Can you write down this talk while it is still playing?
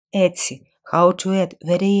Etsy. How to add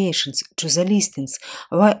variations to the listings.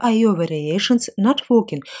 Why are your variations not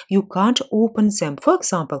working? You can't open them. For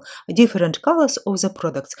example, different colors of the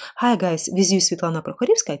products. Hi guys, with you Svetlana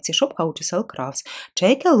Prokhorivska, Etsy shop How to Sell Crafts.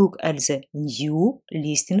 Take a look at the new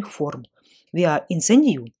listing form. We are in the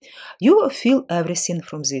new. You will fill everything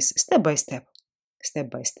from this step by step.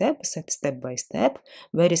 Step by step, step by step.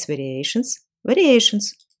 Where is variations?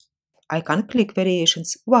 Variations. I can't click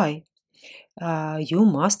variations. Why? You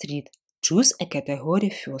must read. Choose a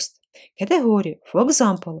category first. Category, for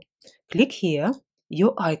example, click here,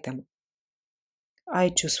 your item. I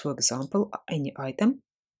choose, for example, any item.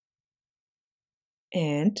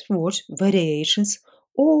 And watch variations.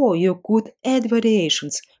 Oh, you could add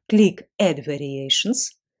variations. Click add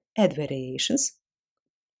variations. Add variations.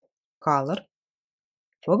 Color.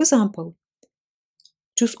 For example,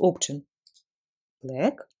 choose option.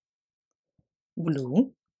 Black,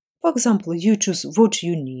 blue. For example, you choose what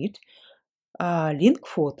you need. Link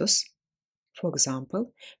photos, for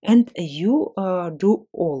example, and you do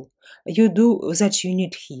all. You do that you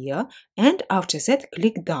need here, and after that,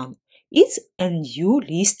 click done. It's a new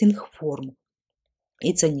listing form.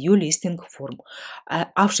 It's a new listing form.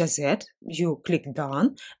 After that, you click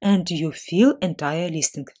done, and you fill entire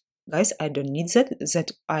listing. Guys, I don't need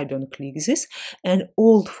that I don't click this. And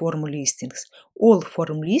old form listings. Old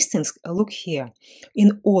form listings, look here.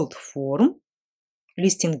 In old form,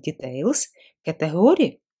 listing details,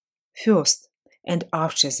 category first. And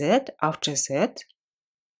after that,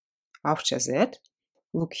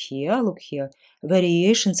 look here,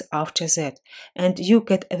 variations after that. And you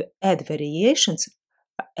can add variations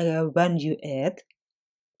when you add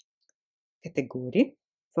category,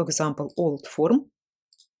 for example, old form,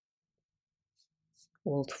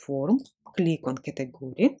 click on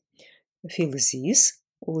category, fill this,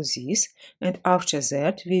 all this, and after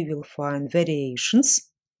that we will find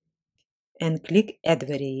variations and click add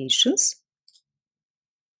variations.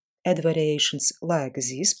 Add variations like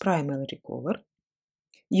this, primary color.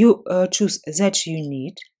 You choose that you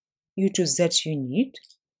need.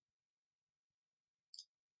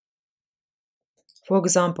 For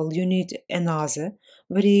example, you need another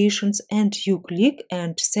variations and you click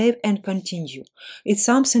and save and continue. It's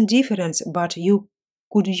something different, but you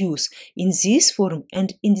could use in this form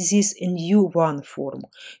and in this new one form,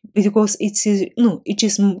 because it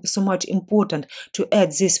is so much important to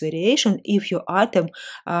add this variation if your item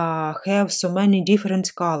have so many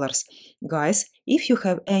different colors. Guys, if you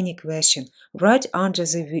have any question, write under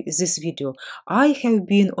this video. I have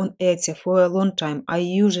been on Etsy for a long time. I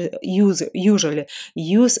usually use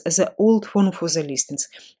the old form for the listings.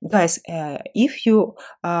 Guys, if you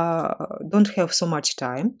don't have so much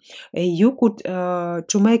time, you could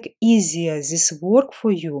to make easier this work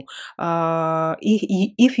for you,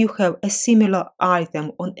 if you have a similar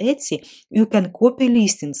item on Etsy, you can copy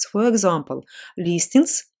listings. For example,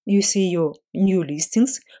 listings, you see your new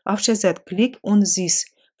listings. After that, click on this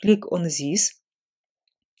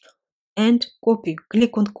and copy.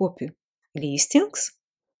 Click on copy listings,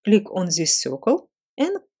 click on this circle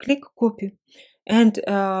and click copy, and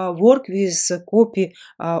work with copy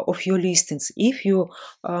of your listings. If you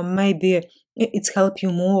maybe it's help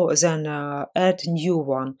you more than add new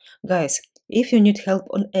one. Guys, if you need help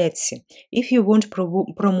on Etsy, if you want to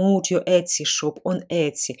promote your Etsy shop on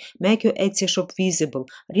Etsy, make your Etsy shop visible,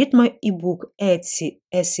 read my ebook Etsy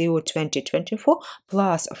SEO 2024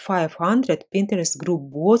 plus 500 Pinterest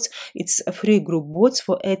group bots. It's a free group bots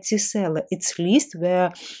for Etsy seller. It's list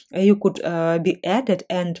where you could be added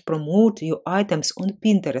and promote your items on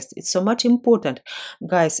Pinterest. It's so much important.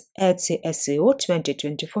 Guys, Etsy SEO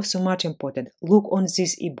 2024, so much important. Look on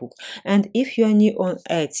this ebook. And if you are new on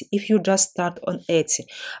Etsy, if you just start on Etsy,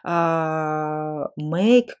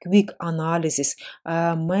 make quick analysis,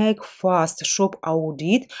 make fast shop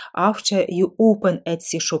audit after you open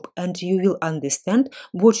Etsy shop, and you will understand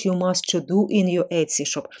what you must to do in your Etsy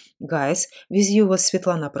shop. Guys, with you was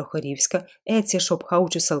Svetlana Prokhorivska, Etsy shop How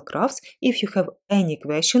to Sell Crafts. If you have any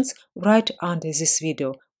questions, write under this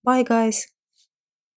video. Bye guys!